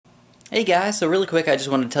Hey guys, so really quick I just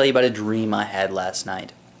wanted to tell you about a dream I had last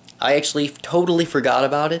night. I actually totally forgot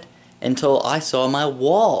about it until I saw my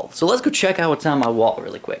wall. So let's go check out what's on my wall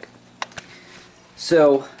really quick.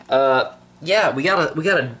 So, yeah, we got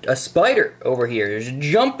a spider over here. There's a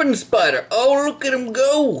jumping spider. Oh, look at him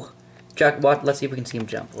go! Check, what? Let's see if we can see him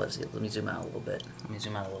jump. Let's see. Let me zoom out a little bit.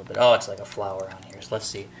 Oh, it's like a flower on here. So let's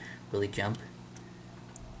see. Will he jump?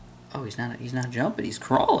 Oh, he's not jumping. He's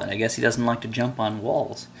crawling. I guess he doesn't like to jump on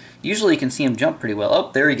walls. Usually you can see him jump pretty well.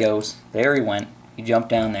 Oh, there he goes. There he went. He jumped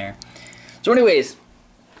down there. So anyways,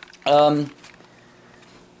 let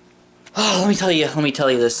me tell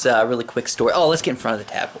you this really quick story. Oh, let's get in front of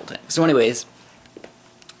the tadpole tank. So anyways,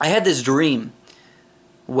 I had this dream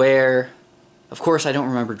where, of course, I don't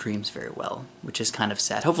remember dreams very well, which is kind of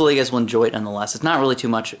sad. Hopefully you guys will enjoy it nonetheless. It's not really too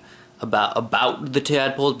much about the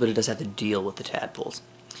tadpoles, but it does have to deal with the tadpoles.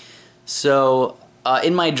 So,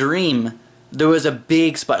 in my dream, there was a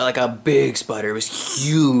big spider, like a big spider. It was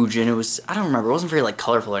huge, and it was, I don't remember, it wasn't very, like,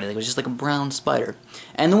 colorful or anything. It was just like a brown spider.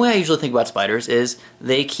 And the way I usually think about spiders is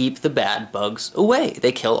they keep the bad bugs away.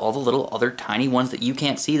 They kill all the little other tiny ones that you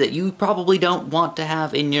can't see that you probably don't want to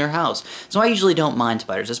have in your house. So I usually don't mind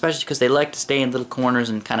spiders, especially because they like to stay in little corners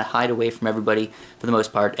and kind of hide away from everybody for the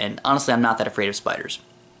most part. And honestly, I'm not that afraid of spiders.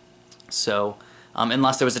 So,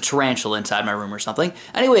 unless there was a tarantula inside my room or something.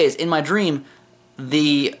 Anyways, in my dream,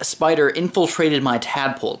 the spider infiltrated my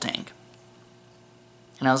tadpole tank.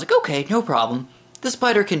 And I was like, okay, no problem. The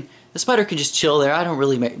spider can just chill there. I don't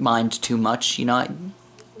really mind too much, you know.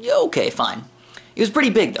 Okay, fine. He was pretty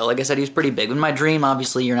big, though. Like I said, he was pretty big. In my dream,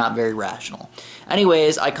 obviously, you're not very rational.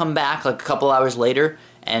 Anyways, I come back like a couple hours later,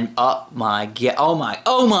 and oh my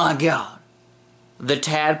god. The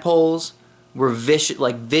tadpoles were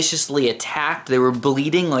viciously attacked. They were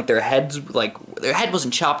bleeding, like their head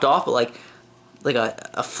wasn't chopped off, but like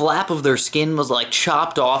a flap of their skin was like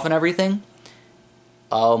chopped off and everything.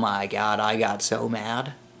 Oh my god, I got so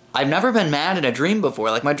mad. I've never been mad in a dream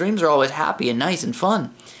before. Like, my dreams are always happy and nice and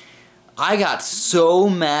fun. I got so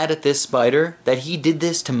mad at this spider that he did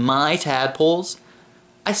this to my tadpoles.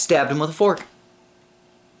 I stabbed him with a fork.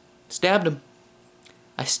 Stabbed him.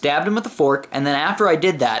 I stabbed him with a fork, and then after I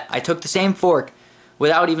did that, I took the same fork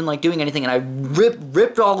without even like doing anything, and I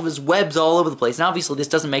ripped all of his webs all over the place. And obviously this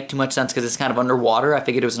doesn't make too much sense because it's kind of underwater. I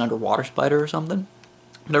figured it was an underwater spider or something.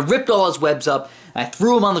 But I ripped all his webs up, and I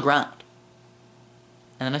threw him on the ground.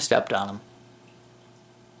 And then I stepped on him.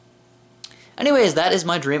 Anyways, that is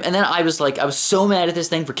my dream. And then I was so mad at this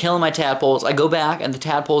thing for killing my tadpoles. I go back, and the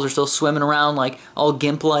tadpoles are still swimming around like all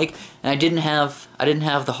gimp-like, and I didn't have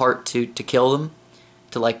the heart to kill them,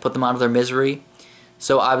 to like put them out of their misery.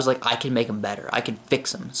 So I was like, I can make them better. I can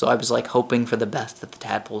fix them. So I was like hoping for the best that the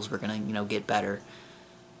tadpoles were gonna, you know, get better.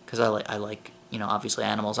 Because I like, you know, obviously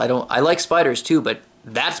animals. I like spiders too, but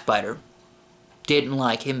that spider didn't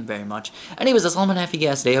like him very much. Anyways, that's all I'm gonna have for you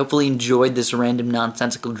guys today. Hopefully you enjoyed this random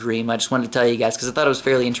nonsensical dream. I just wanted to tell you guys because I thought it was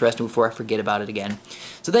fairly interesting before I forget about it again.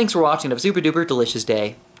 So thanks for watching. Have a super duper delicious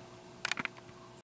day.